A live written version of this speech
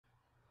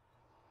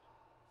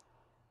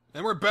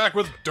And we're back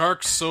with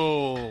Dark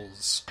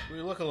Souls. We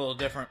look a little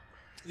different.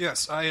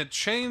 Yes, I had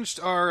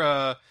changed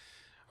our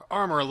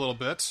armor a little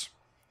bit.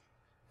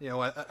 You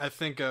know, I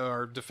think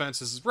our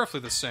defense is roughly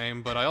the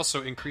same, but I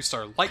also increased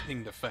our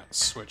lightning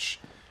defense, which,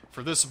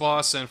 for this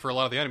boss and for a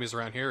lot of the enemies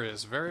around here,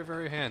 is very,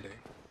 very handy.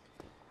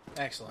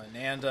 Excellent.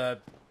 And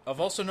I've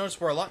also noticed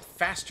we're a lot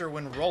faster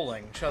when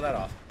rolling. Show that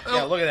off. Oh,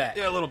 Yeah, look at that.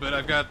 Yeah, a little bit.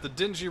 I've got the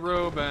Dingy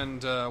Robe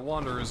and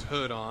Wanderer's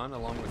Hood on,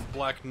 along with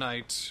Black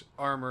Knight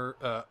armor,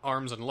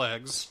 arms and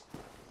legs.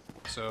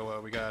 So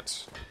we got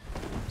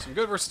some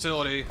good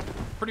versatility,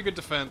 pretty good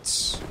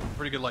defense,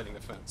 pretty good lightning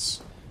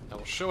defense. Now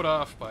we'll show it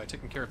off by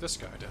taking care of this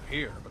guy down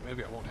here, but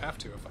maybe I won't have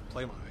to if I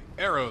play my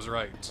arrows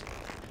right.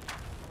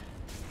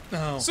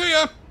 Oh. See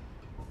ya!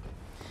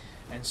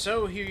 And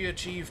so he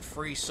achieved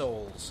free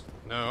souls.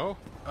 No,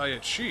 I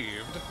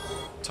achieved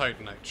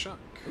Titanite Chunk.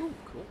 Ooh,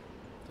 cool.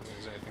 Don't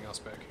think there's anything else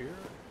back here.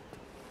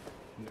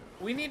 No.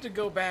 We need to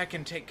go back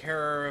and take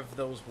care of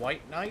those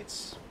white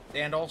knights,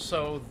 and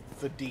also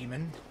the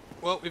demon.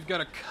 Well, we've got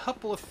a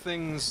couple of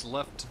things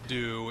left to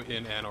do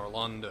in Anor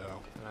Londo,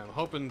 and I'm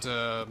hoping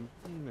to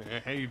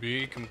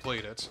maybe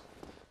complete it.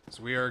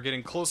 So we are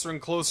getting closer and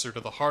closer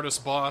to the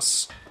hardest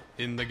boss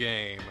in the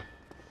game.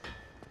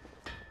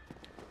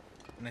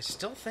 And I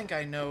still think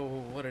I know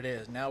what it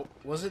is. Now,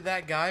 was it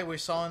that guy we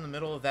saw in the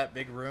middle of that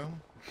big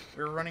room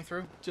we were running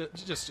through? Just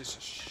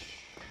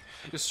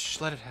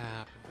let it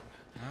happen.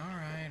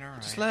 Alright,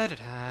 alright. Just let it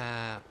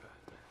happen.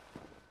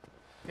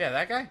 Yeah,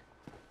 that guy?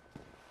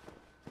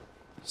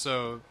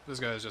 So, this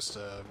guy's just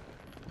a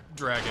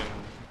dragon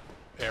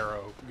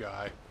arrow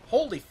guy.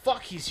 Holy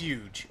fuck, he's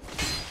huge.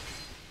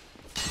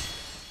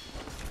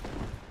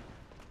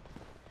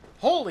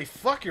 Holy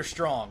fuck, you're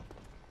strong.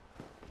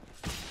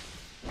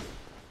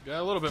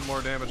 Got a little bit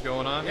more damage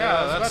going on. Yeah,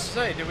 I was about to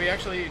say, did we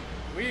actually...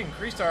 We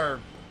increased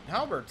our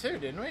halberd too,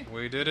 didn't we?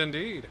 We did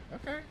indeed.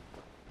 Okay.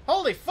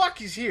 Holy fuck,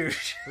 he's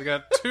huge. We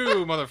got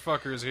two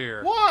motherfuckers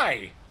here.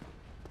 Why?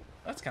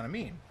 That's kind of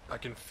mean. I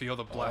can feel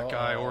the black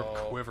eye orb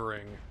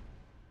quivering.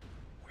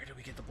 Where did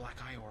we get the black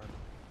eye orb?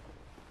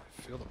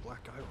 I feel the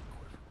black eye orb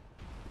quiver.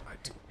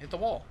 Hit the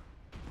wall.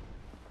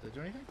 Did it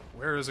do anything?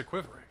 Where is it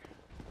quivering?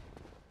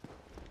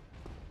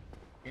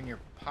 In your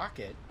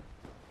pocket.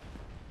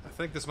 I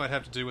think this might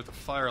have to do with the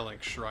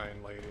Firelink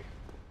Shrine lady.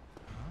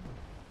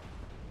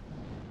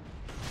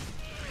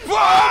 Oh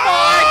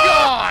my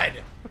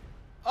god!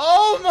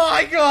 Oh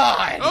my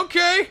god!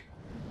 Okay!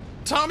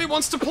 Tommy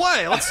wants to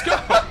play. Let's go!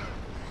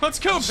 Let's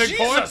go, big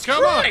boy! Jesus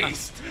Come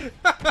Christ!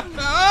 on!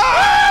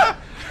 Ah!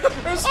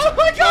 Oh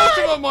my god!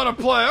 Both of them want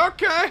to play.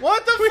 Okay.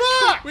 What the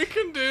fuck? We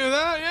can do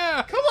that.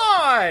 Yeah. Come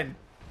on!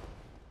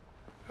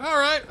 All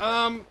right.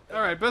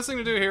 All right. Best thing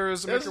to do here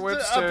is make your way up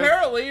the stairs.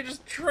 Apparently, you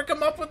just trick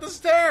them up with the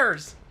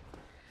stairs.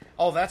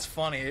 Oh, that's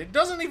funny. It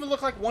doesn't even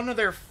look like one of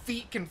their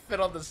feet can fit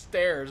on the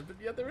stairs, but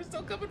yet they were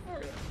still coming for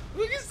you.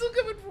 Look, he's still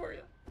coming for you.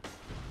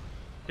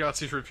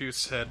 Yahtzee Repute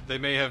said they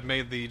may have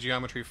made the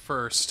geometry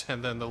first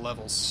and then the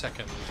levels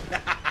second.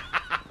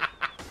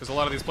 Because a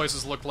lot of these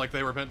places look like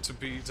they were meant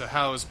to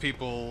house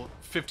people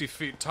 50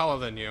 feet taller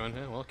than you,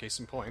 and well, case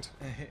in point.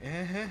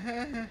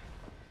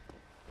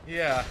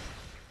 Yeah.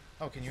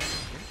 Oh, can you?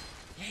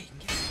 Yeah, you can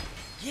get him.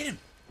 Get him.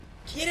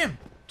 Get him.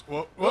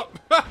 Whoa, whoa.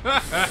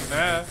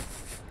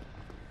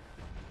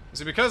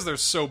 See, because they're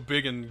so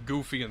big and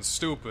goofy and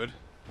stupid.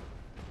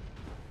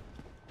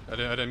 I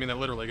didn't mean that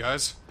literally,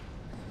 guys.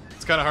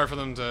 It's kind of hard for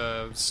them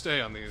to stay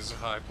on these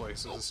high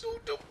places.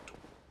 It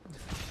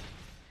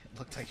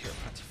looked like you're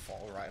about to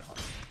fall right on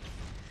them.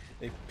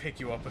 They pick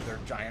you up with their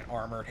giant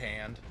armored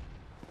hand.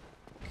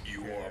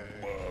 You are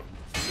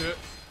bugged.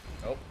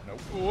 Oh, nope.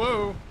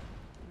 Whoa.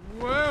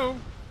 Whoa.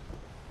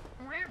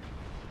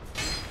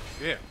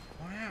 Yeah.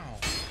 Wow.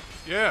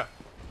 Yeah.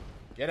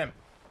 Get him.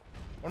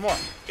 One more.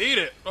 Eat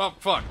it. Oh,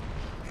 fuck.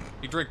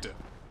 He drinked it.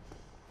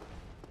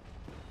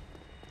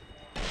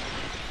 I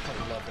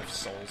would love if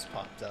Souls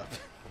popped up.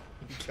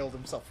 He killed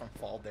himself from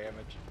fall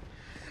damage.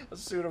 A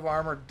suit of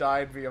armor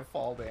died via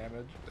fall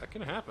damage. That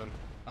can happen.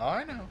 Oh,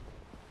 I know.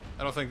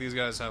 I don't think these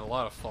guys have a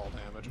lot of fall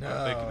damage, but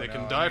No, they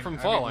can no, die from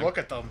falling. I mean, look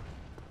at them.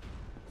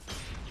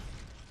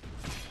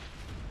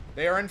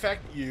 They are, in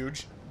fact,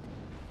 huge.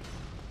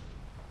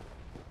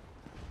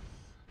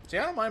 See,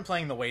 I don't mind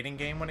playing the waiting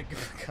game when it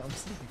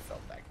comes. He fell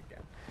back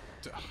again.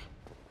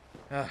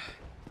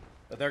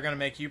 But they're going to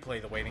make you play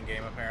the waiting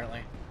game,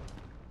 apparently.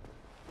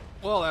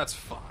 Well, that's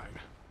fine.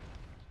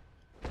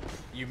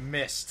 You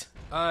missed.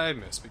 I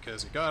missed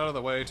because he got out of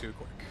the way too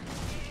quick.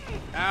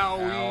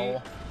 Owie.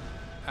 Ow.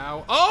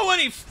 Ow. Oh, and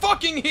he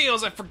fucking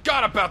heals! I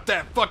forgot about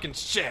that fucking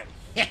shit!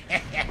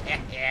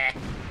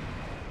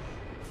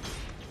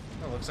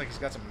 Oh, looks like he's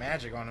got some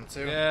magic on him,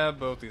 too. Yeah,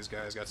 both these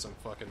guys got some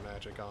fucking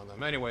magic on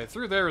them. Anyway,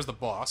 through there is the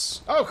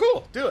boss. Oh,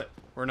 cool. Do it.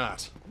 We're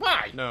not.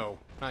 Why? No,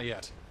 not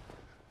yet.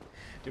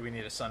 Do we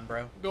need a sun,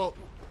 bro? Well,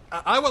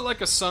 I would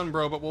like a sun,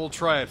 bro, but we'll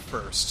try it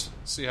first.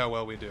 See how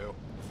well we do.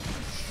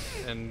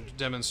 And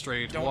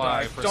demonstrate Don't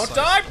why. die. Precisely.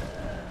 Don't die!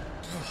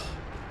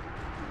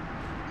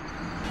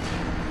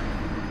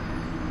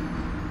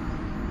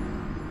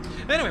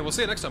 Anyway, we'll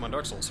see you next time on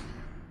Dark Souls.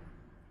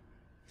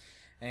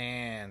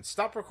 And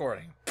stop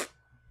recording. What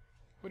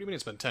do you mean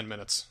it's been 10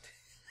 minutes?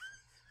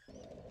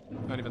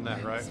 Not even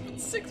that, right? It's been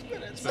 6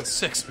 minutes. It's been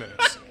 6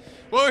 minutes.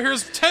 Well,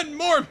 here's 10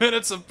 more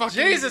minutes of fucking...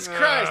 Jesus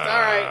Christ,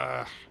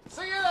 alright.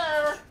 See you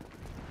there.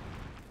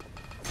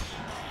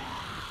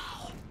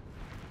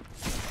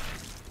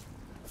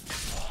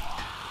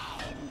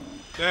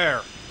 There.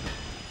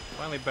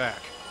 Finally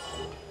back.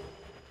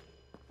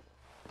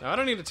 Now, I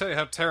don't need to tell you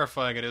how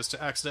terrifying it is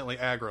to accidentally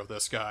aggro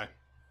this guy.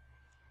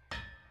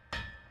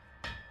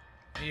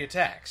 He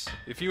attacks.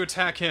 If you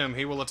attack him,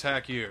 he will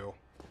attack you.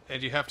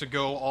 And you have to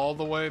go all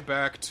the way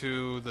back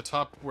to the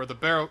top where the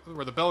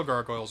bell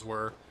gargoyles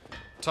were.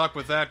 Talk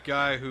with that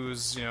guy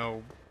who's, you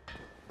know,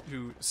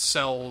 who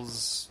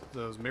sells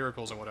those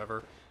miracles and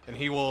whatever, and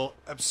he will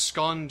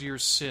abscond your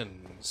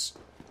sins.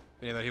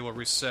 Meaning that he will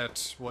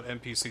reset what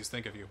NPCs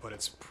think of you, but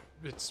it's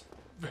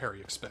very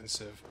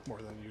expensive, more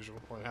than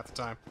usual, more than half the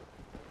time.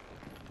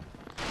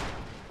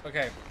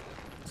 Okay,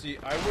 see,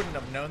 I wouldn't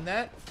have known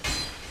that,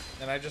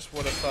 and I just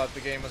would have thought the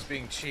game was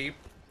being cheap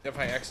if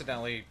I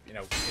accidentally, you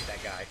know, hit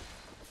that guy.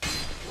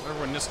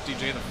 Remember when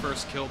TheNSCL the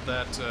first killed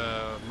that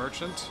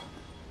merchant?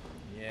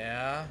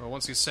 Yeah. Well,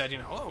 once he said, you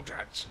know, oh,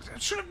 I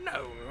should have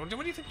known. What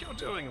do you think you're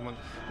doing? And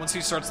once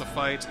he starts the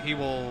fight, he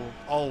will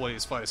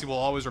always fight us. He will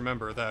always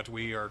remember that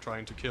we are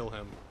trying to kill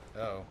him.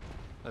 Oh.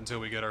 Until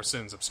we get our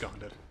sins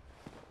absconded.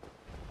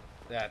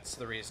 That's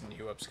the reason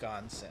you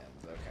abscond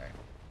sins. Okay.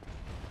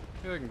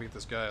 Yeah, I can beat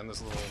this guy on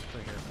this little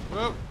thing here.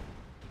 Whoa!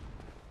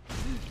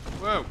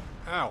 Whoa!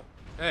 Ow!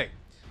 Hey!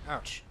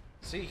 Ouch.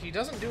 See, he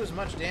doesn't do as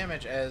much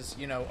damage as,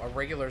 you know, a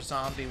regular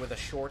zombie with a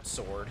short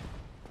sword.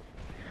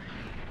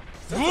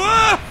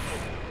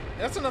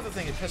 That's another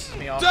thing that pisses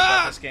me off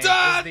about this game, is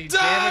the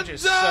damage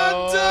is so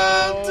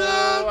out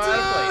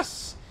of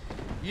place.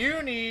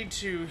 You need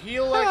to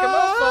heal like a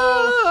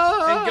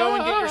mofo and go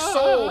and get your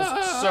souls,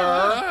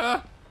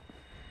 sir.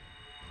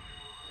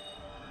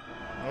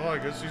 Oh, I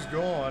guess he's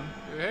gone.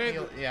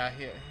 Heal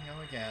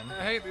again.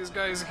 I hate these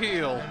guys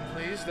heal. And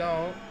please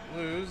don't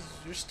lose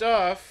your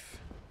stuff.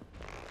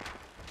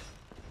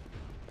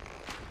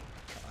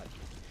 God.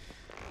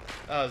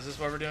 Oh, is this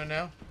what we're doing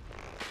now?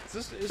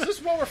 Is this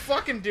what we're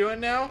fucking doing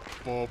now?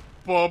 What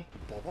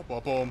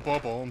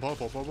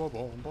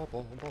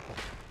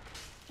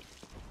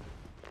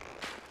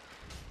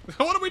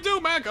do we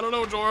do, Mac? I don't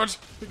know, George.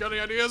 You got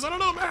any ideas? I don't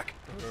know, Mac.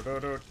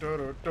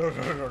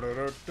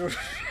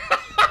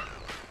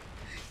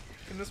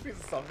 Can this be the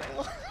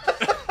thumbnail?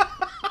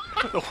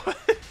 What?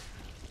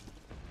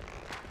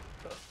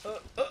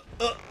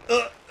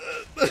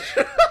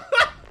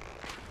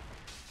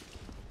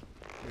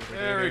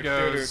 There he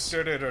goes.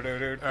 Going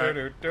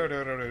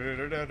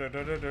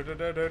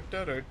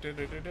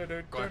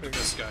for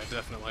this guy,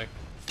 definitely.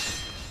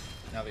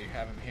 Now that you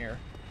have him here.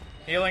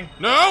 Healing.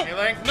 No!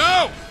 Healing.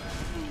 No!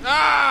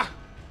 Ah!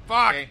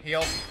 Fuck! Okay,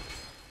 heal.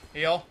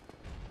 Heal.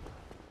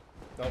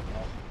 Oh, no.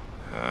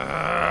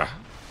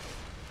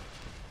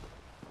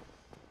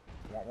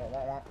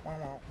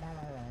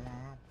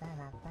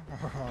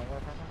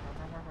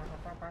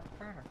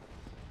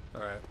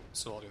 Alright,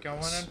 so I'll do Go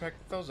in this. and pick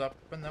those up,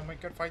 and then we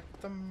could fight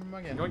them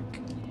again. Yoink.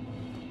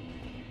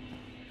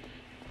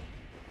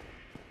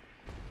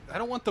 I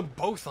don't want them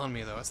both on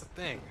me, though. That's the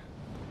thing.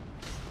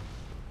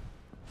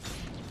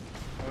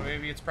 Well,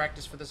 maybe it's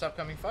practice for this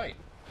upcoming fight.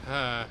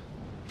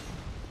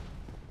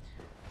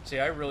 See,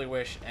 I really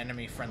wish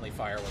enemy-friendly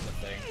fire was a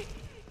thing.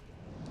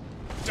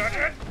 Done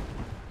it!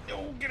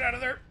 No, get out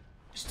of there!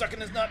 You're stuck in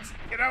his nuts.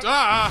 Get out!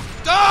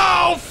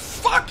 Oh,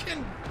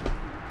 fucking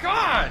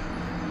God!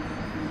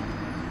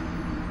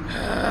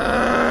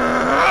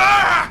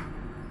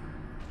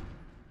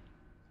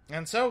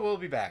 And so we'll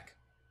be back.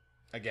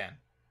 Again.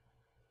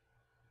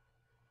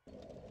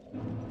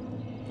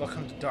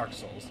 Welcome to Dark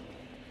Souls.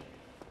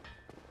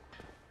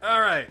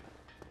 Alright.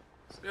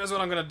 So here's what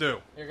I'm gonna do.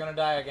 You're gonna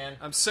die again.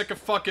 I'm sick of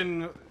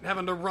fucking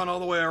having to run all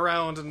the way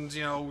around and,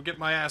 you know, get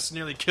my ass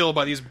nearly killed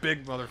by these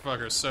big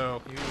motherfuckers,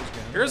 so...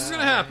 Here's what's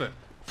gonna happen.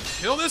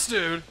 Kill this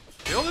dude.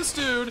 Kill this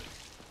dude.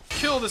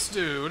 Kill this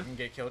dude. You can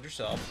get killed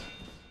yourself.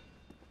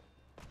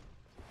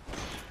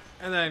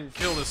 And then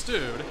kill this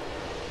dude.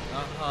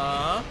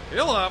 Uh-huh.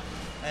 Heal up.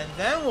 And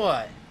then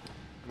what?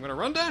 I'm gonna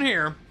run down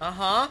here.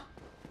 Uh-huh.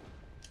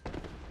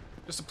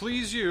 Just to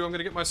please you, I'm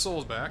gonna get my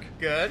souls back.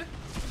 Good.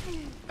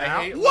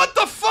 What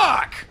the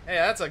fuck? Hey,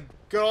 that's a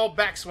good old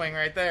backswing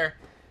right there.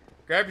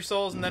 Grab your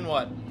souls and then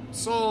what?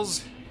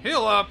 Souls,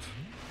 heal up.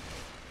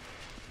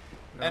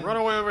 And run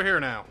away over here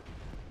now.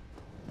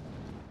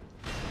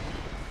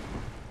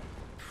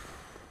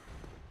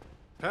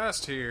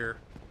 Past here.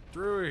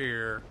 Through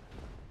here.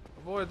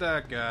 Avoid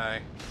that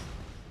guy.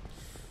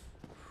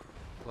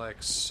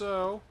 Like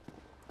so.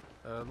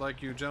 I'd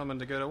like you gentlemen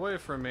to get away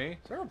from me.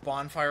 Is there a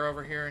bonfire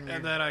over here?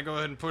 And then I go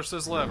ahead and push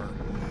this lever.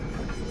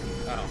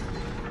 Oh.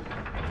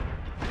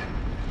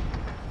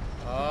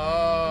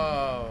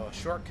 Oh,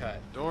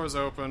 shortcut. Door's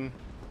open.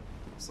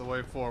 It's the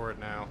way forward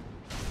now.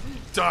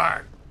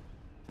 Darn!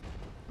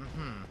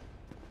 Mm-hmm.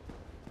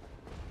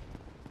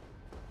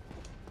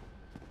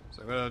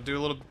 So I'm gonna do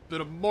a little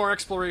bit of more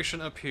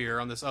exploration up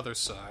here on this other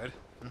side.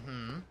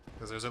 Mm-hmm.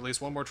 Because there's at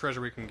least one more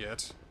treasure we can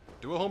get.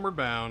 Do a homeward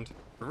bound,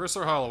 reverse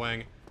our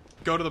hollowing,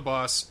 go to the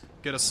boss,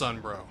 get a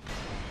sunbro.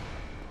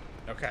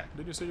 Okay.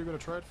 Did you say you were going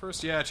to try it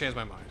first? Yeah, I changed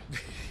my mind.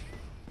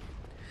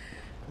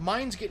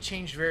 Minds get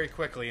changed very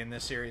quickly in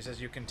this series,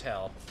 as you can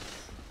tell.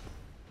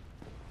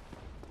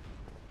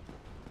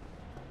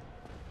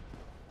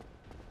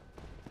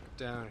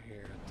 Down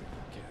here, I think,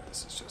 yeah,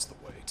 this is just the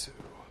way to.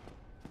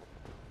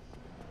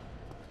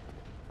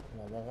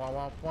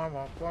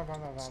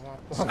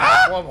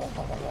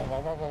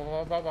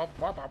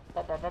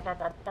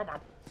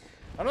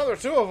 Another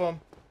two of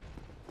them.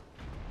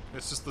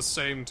 It's just the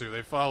same two.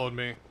 They followed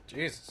me.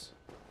 Jesus.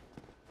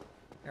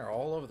 They're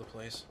all over the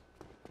place.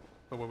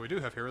 But what we do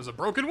have here is a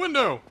broken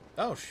window.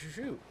 Oh,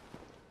 shoot.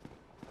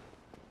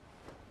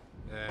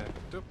 And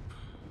doop.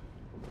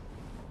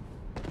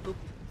 Boop.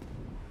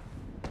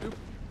 Doop.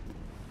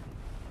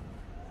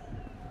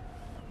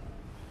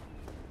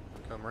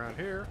 Come around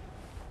here.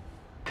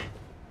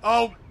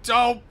 Oh,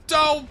 oh,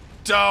 oh,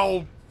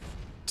 oh,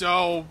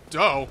 oh,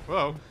 oh,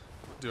 oh.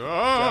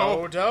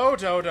 Do do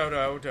do do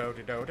do do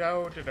do do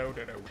do do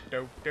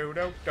do do do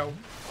do. Well,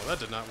 that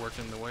did not work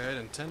in the way I'd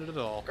intended at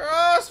all.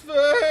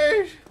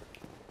 Crossfade.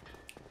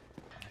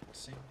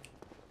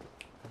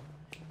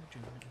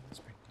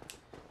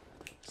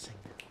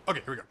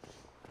 Okay, here we go.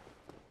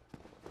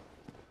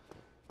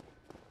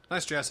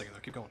 Nice jazz singing though.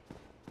 Keep going.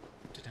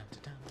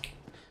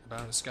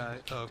 About a sky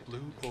of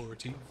blue or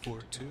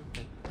T42,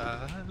 and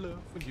I love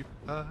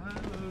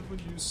when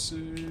you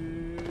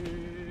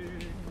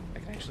sing. I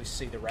can actually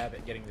see the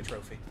rabbit getting the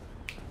trophy.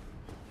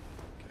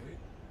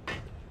 Okay.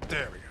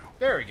 There we go.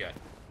 Very good.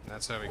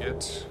 That's how we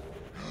get.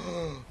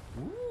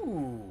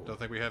 Ooh. Don't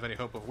think we have any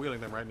hope of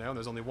wheeling them right now, and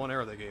there's only one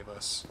arrow they gave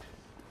us.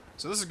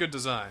 So this is good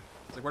design.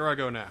 It's like, where do I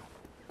go now?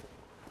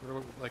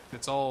 Like,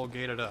 it's all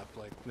gated up.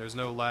 Like, there's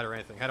no ladder or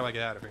anything. How do I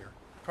get out of here?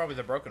 Probably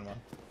the broken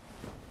one.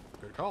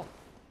 Good call.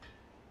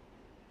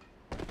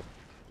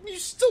 You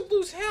still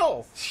lose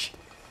health.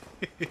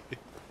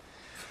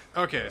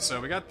 Okay, so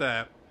we got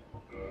that.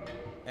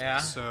 Yeah.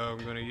 So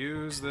I'm going to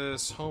use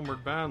this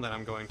homeward bound that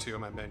I'm going to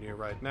in my menu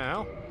right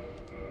now.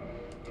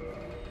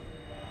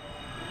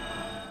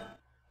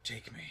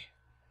 Take me.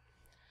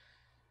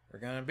 We're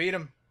gonna beat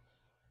him.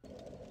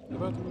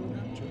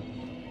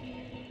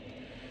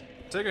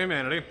 Take a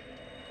humanity.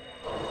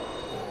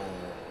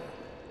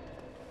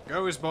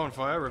 Go his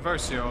bonfire,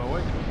 reverse your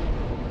awake.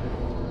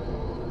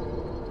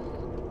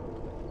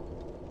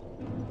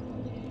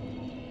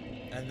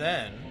 And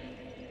then...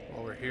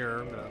 While we're here,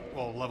 I'm gonna,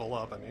 well, level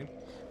up, I mean.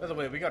 By the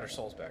way, we got our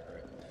souls back,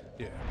 right?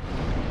 Yeah.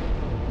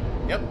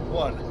 Yep,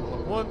 one. Level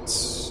up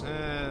once,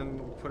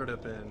 and put it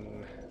up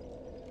in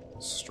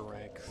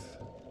strength.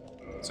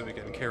 So we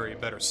can carry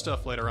better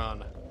stuff later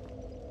on.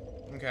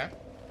 Okay.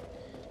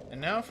 And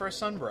now for a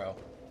sunbro.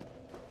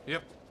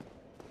 Yep.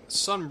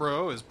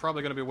 Sunbro is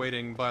probably going to be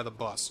waiting by the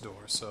boss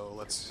door, so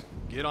let's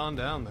get on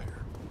down there.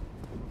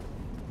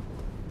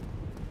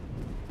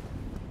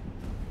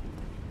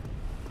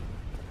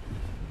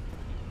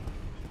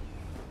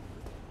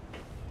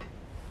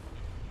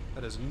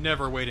 That is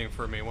never waiting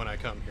for me when I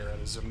come here. That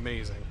is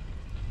amazing.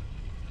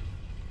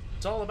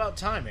 It's all about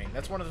timing.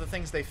 That's one of the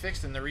things they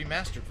fixed in the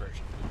remastered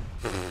version.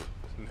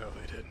 No,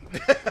 they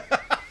didn't.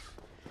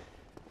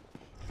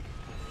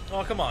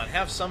 Oh, come on.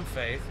 Have some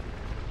faith.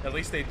 At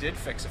least they did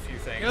fix a few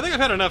things. Yeah, I think I've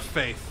had enough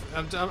faith.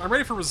 I'm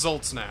ready for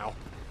results now.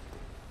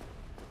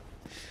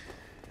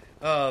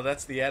 Oh,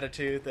 that's the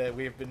attitude that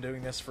we've been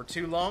doing this for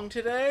too long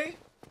today.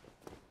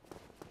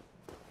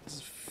 Let's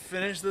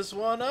finish this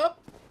one up.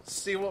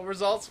 See what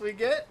results we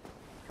get.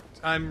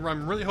 I'm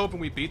really hoping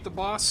we beat the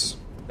boss.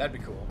 That'd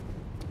be cool.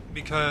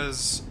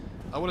 Because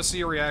I want to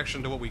see a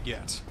reaction to what we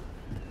get.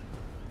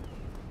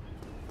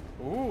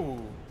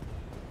 Ooh.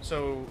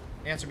 So,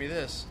 answer me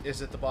this.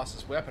 Is it the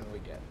boss's weapon we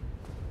get?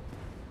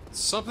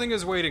 Something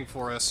is waiting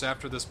for us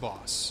after this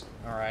boss.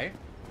 Alright.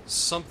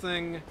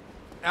 Something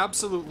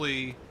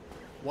absolutely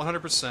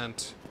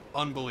 100%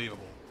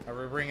 unbelievable. Are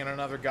we bringing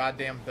another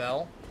goddamn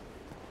bell?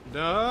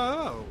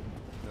 No.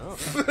 No.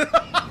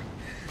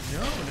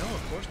 No,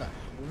 of course not.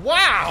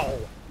 Wow!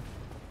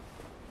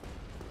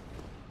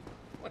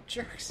 What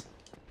jerks.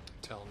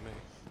 Telling me.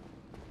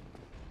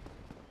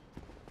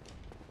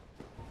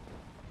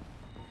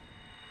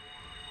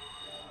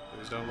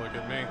 Please don't look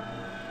at me.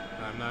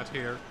 I'm not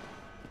here.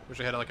 Wish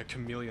I had like a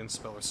chameleon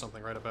spell or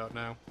something right about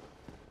now.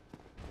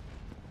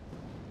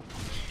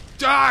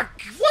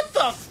 Doc! What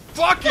the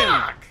Fucking!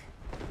 fuck?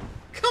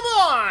 Come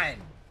on!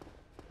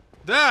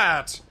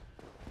 That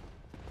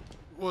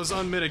was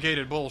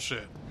unmitigated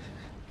bullshit.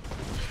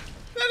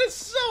 That is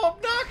so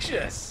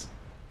obnoxious!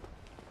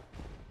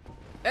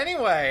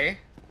 Anyway...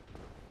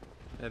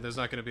 And there's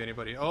not going to be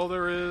anybody. Oh,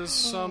 there is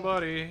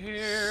somebody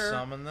here.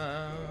 Summon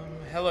them.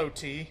 Hello,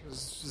 T.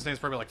 His name's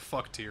probably like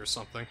Fuck T or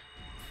something.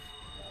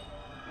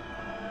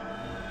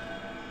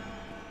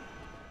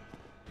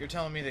 You're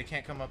telling me they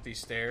can't come up these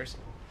stairs?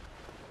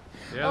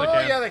 Yeah, oh, they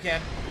can. yeah, they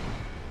can.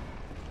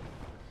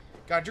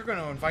 God, you're going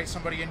to invite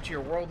somebody into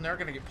your world and they're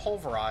going to get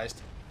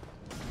pulverized.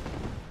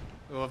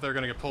 Well, if they're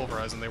gonna get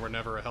pulverized, then they were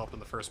never a help in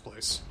the first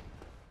place.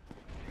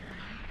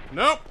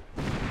 Nope!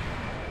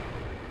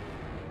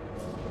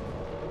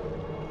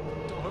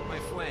 Don't hurt my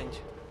friend.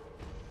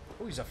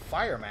 Oh, he's a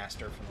fire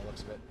master from the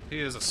looks of it. He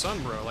is a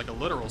sunbro, like a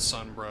literal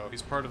sunbro.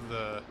 He's part of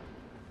the...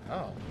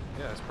 Oh.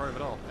 Yeah, he's part of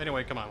it all.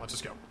 Anyway, come on, let's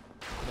just go.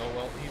 Oh,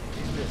 well,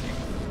 he's busy.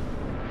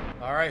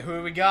 Alright, who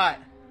do we got?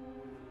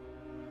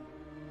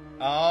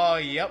 Oh,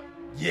 yep.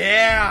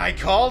 Yeah, I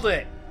called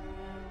it!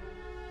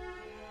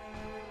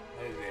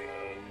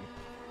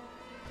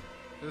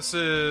 This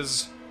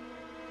is...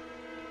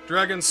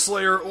 Dragon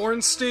Slayer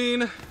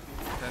Ornstein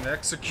and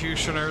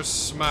Executioner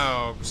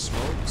Smaug.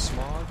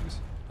 Smog?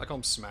 I call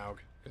him Smaug,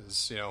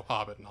 because, you know,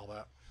 Hobbit and all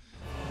that.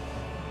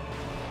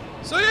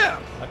 So yeah!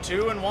 A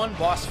 2-in-1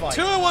 boss fight.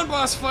 2-in-1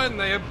 boss fight, and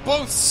they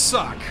both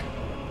suck.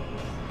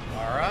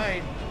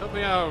 Alright. Help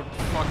me out,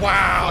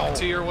 Wow! fuck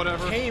T or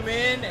whatever. Came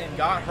in and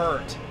got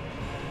hurt.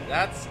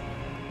 That's...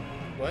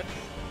 What?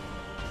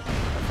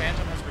 The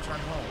Phantom has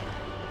returned home.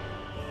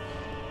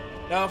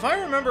 Now, if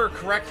I remember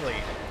correctly,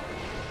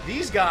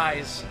 these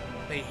guys,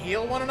 they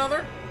heal one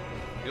another?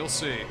 You'll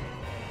see.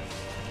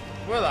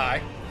 Will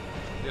I?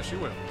 Yes, you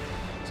will.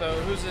 So,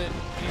 who's it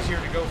easier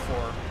to go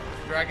for?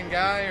 Dragon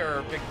guy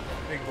or big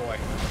boy?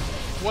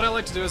 What I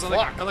like to do is I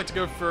like to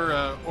go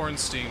for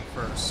Ornstein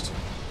first.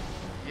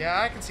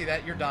 Yeah, I can see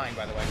that. You're dying,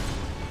 by the way.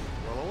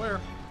 Well aware.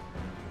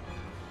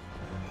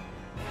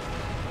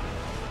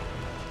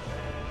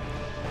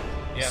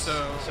 Yes.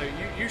 So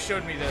you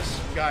showed me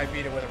this guy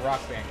beat it with a Rock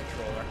Band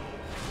controller.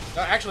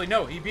 Actually,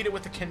 no, he beat it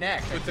with the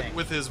Kinect.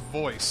 With his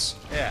voice.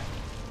 Yeah.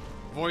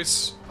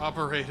 Voice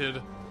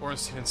operated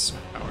Ornstein and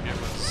Smaug.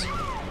 It was.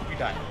 You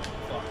died.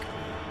 Fuck.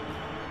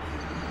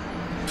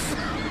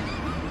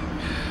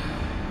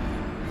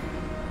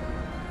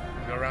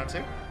 Go round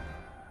 2?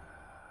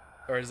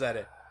 Or is that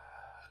it?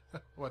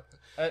 What?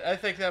 I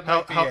think that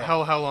might be it.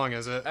 How long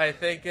is it? I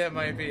think that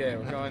might be it.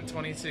 We're going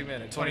 22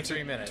 minutes.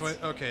 23 minutes.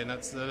 Okay, and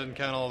that didn't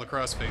count all the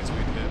crossfades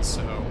we did,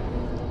 so...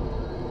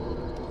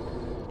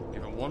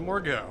 Give it one more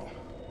go.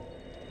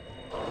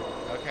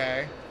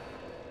 Okay.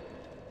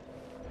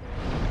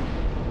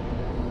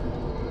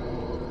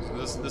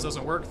 So this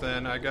doesn't work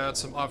then, I got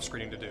some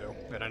off-screening to do,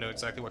 and I know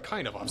exactly what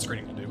kind of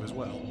off-screening to do as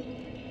well.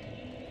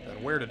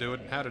 And where to do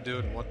it, and how to do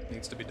it, and what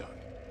needs to be done.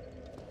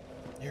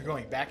 You're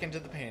going back into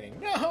the painting.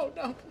 No,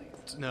 no,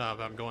 please. No,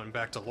 I'm going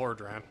back to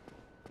Lordran.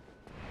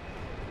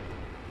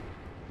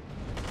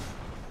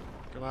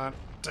 Come on,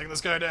 take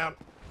this guy down.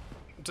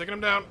 I'm taking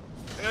him down.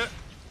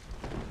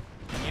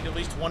 You need at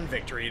least one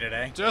victory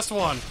today. Just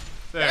one.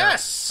 There.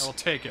 Yes! I will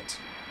take it.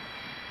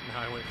 Now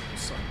I wait for the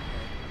sun.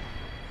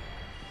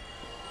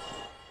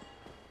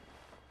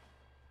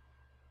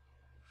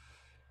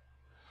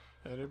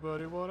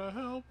 Anybody wanna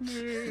help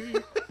me?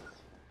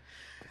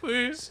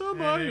 Please,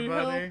 somebody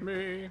help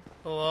me.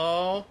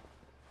 Hello?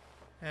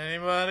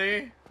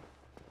 Anybody?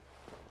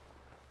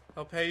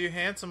 I'll pay you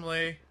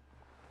handsomely.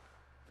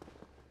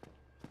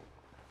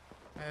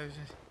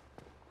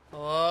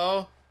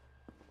 Hello?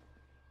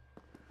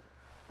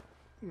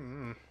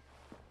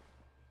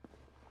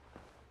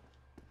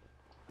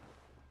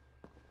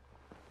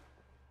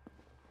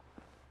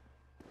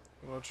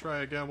 We'll try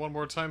again one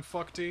more time,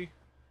 fuck T.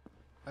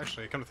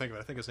 Actually, come to think of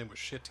it, I think his name was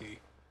Shitty.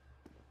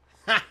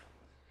 Ha!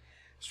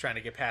 Just trying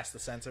to get past the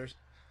censors.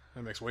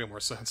 That makes way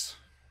more sense.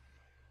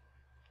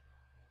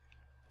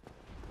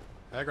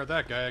 Aggro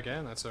that guy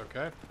again, that's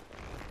okay.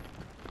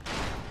 I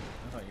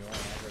thought you only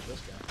aggroed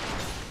this guy.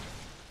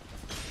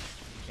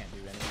 You can't do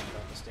anything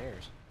about the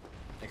stairs.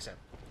 Except,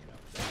 you know.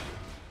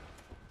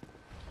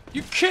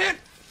 You can't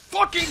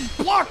fucking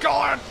block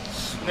all it!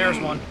 There's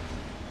one.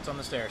 It's on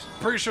the stairs.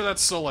 Pretty sure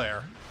that's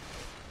Solaire.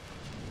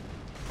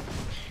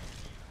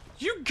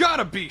 You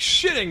gotta be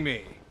shitting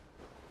me!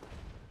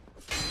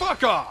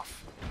 Fuck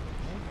off! You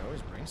can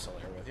always bring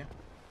Solaire with you.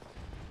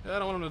 I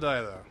don't want him to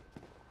die, though.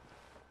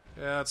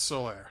 Yeah, it's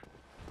Solaire.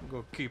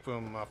 We'll go keep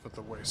him off at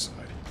the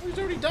wayside. Oh, he's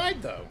already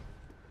died, though.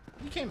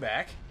 He came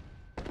back.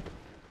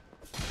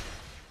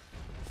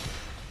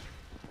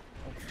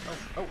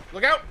 Oh,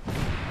 look out!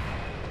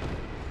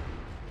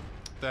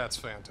 That's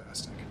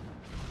fantastic.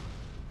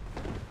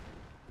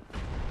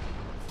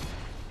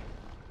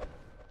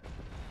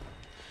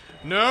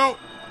 No!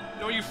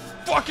 No, you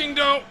fucking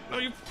don't! No,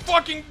 you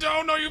fucking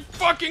don't! No, you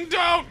fucking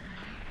don't!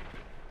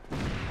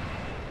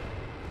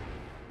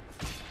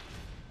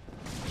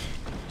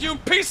 You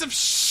piece of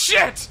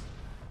shit!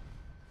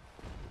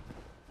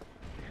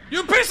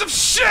 You piece of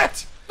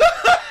shit!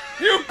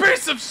 You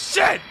piece of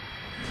shit!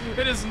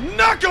 It is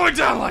not going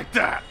down like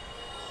that!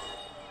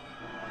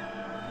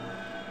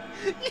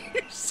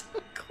 You're so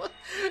close.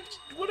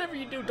 Whatever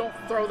you do, don't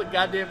throw the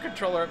goddamn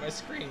controller at my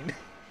screen.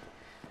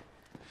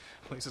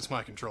 At least it's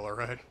my controller,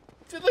 right?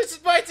 At least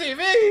it's my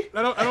TV!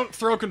 I don't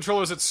throw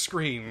controllers at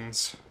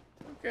screens.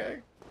 Okay.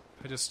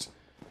 I just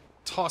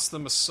toss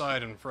them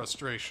aside in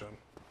frustration.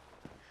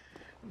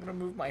 I'm gonna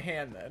move my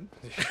hand then.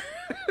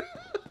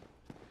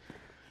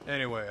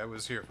 Anyway, I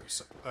was here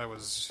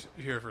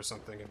for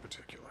something in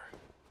particular.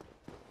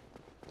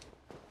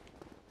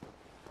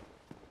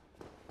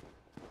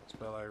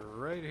 Probably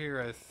right here,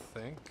 I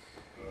think.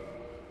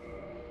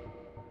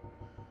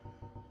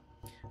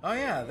 Oh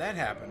yeah, that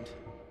happened.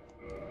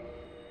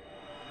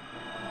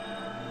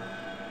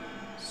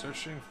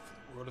 Searching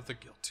for the word of the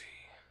guilty.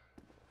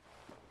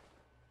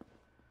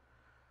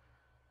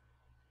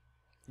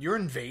 You're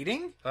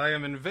invading? I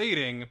am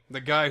invading the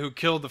guy who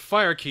killed the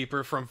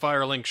Firekeeper from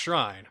Firelink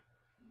Shrine.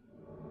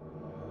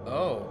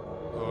 Oh.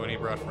 Oh, and he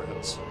brought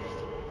friends.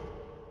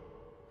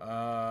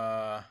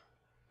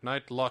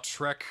 Knight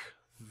Lautrec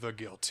the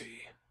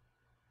Guilty.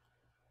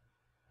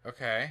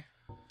 Okay.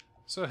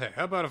 So hey,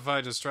 how about if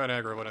I just try to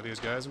aggro one of these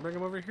guys and bring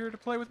him over here to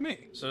play with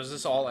me? So is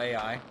this all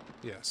AI?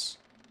 Yes.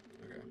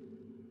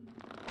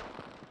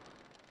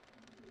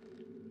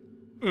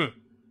 Okay.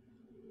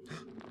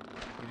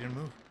 He didn't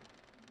move.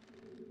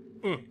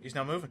 He's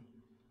not moving.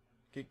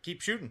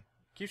 Keep shooting.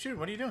 Keep shooting.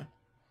 What are you doing?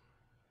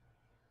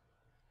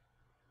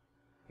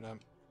 I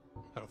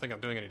don't think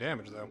I'm doing any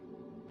damage, though.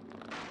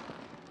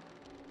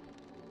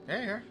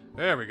 Yeah, here.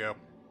 There we go.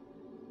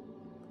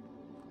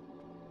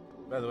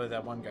 By the way,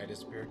 that one guy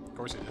disappeared. Of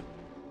course he did.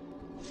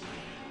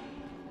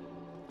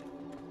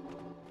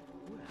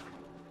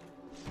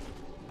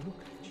 Look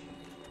at you.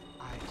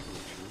 I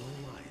thought you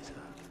were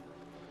wiser.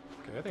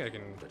 Okay, I think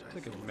I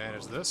can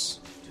manage this.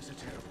 Just a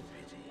terrible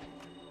pity.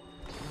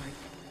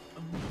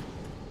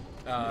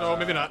 Like a No,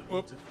 maybe not.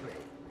 Whoop. afraid.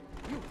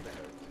 You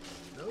better.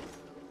 No?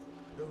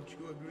 Don't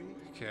you agree?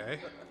 Okay.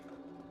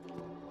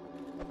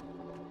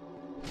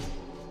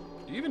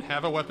 Do you even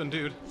have a weapon,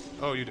 dude?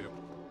 Oh, you do.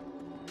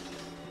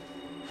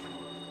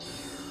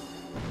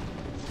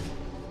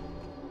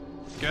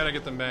 Gotta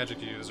get the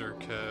magic user,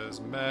 because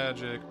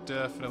magic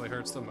definitely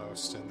hurts the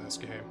most in this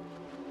game.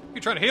 You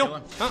trying to heal? Kill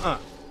him. Uh-uh.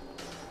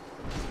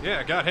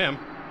 Yeah, got him.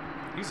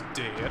 He's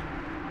dead.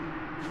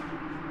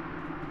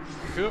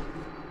 Cool.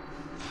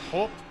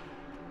 Hop.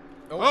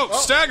 Oh,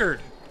 staggered!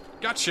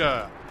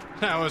 Gotcha!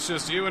 Now it's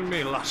just you and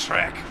me,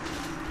 Lautrec.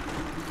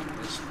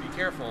 Just be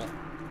careful.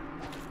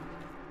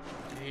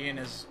 He and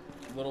his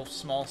little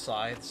small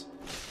scythes.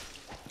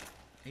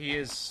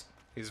 He's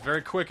He's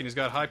very quick and he's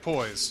got high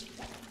poise.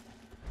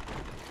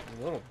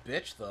 a little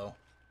bitch, though.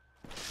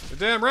 You're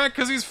damn right,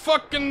 because he's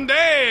fucking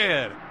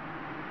dead!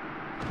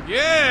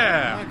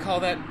 Yeah! I call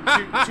that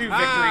two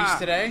victories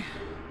today.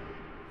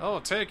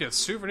 I'll take it.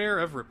 Souvenir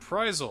of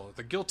reprisal.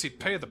 The guilty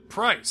pay the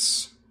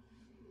price.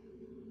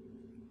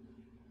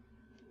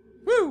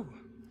 Woo!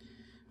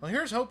 Well,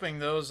 here's hoping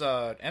those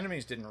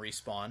enemies didn't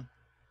respawn.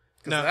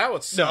 Because that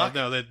would suck.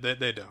 No,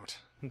 they don't.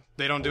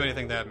 They don't do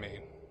anything that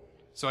mean.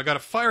 So I got a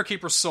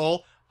Firekeeper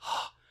soul,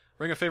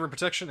 Ring of Favor,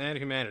 Protection, and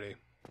Humanity.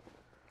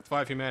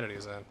 5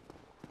 humanities, then.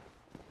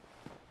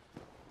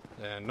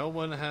 And no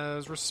one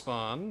has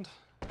respawned.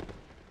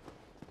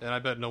 And I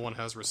bet no one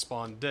has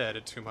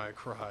responded to my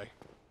cry.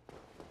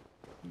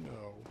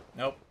 No.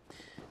 Nope.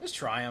 Just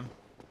try him.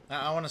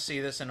 I want to see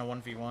this in a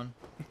 1v1.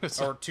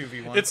 Or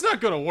 2v1. It's not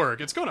gonna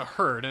work. It's gonna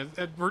hurt, and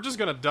we're just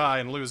gonna die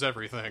and lose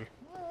everything.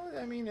 Well,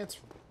 I mean, it's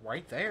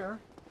right there.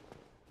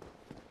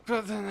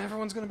 But then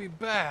everyone's gonna be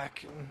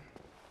back.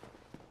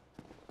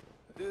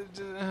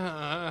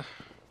 I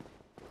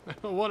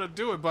don't want to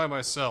do it by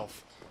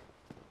myself.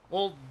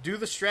 Well, do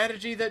the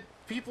strategy that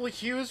people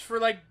use for,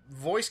 like,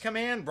 voice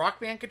command, rock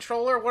band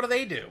controller. What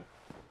do?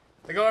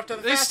 They go after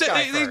the fast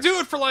guy They first. do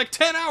it for like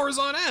 10 hours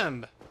on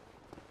end.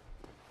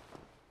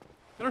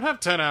 I don't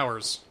have 10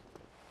 hours.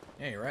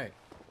 Yeah, you're right.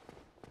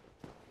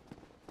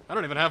 I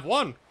don't even have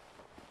one.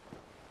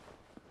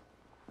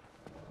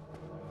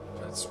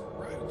 That's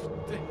right.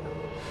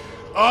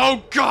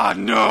 Oh God,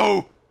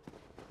 no!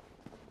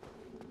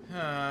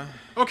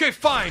 Okay,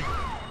 fine.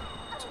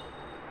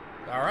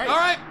 All right. All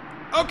right.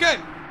 Okay.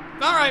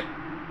 All right.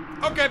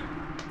 Okay.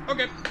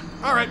 Okay.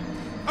 All right.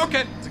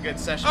 Okay. It's a good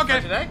session Okay.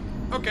 for today.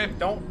 Okay.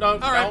 Don't.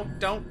 right.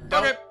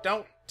 Okay.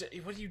 Don't.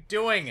 What are you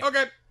doing?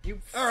 Okay. You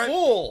All right.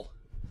 fool.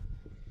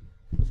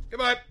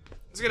 Goodbye.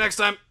 See you next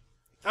time.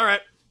 All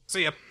right.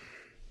 See ya.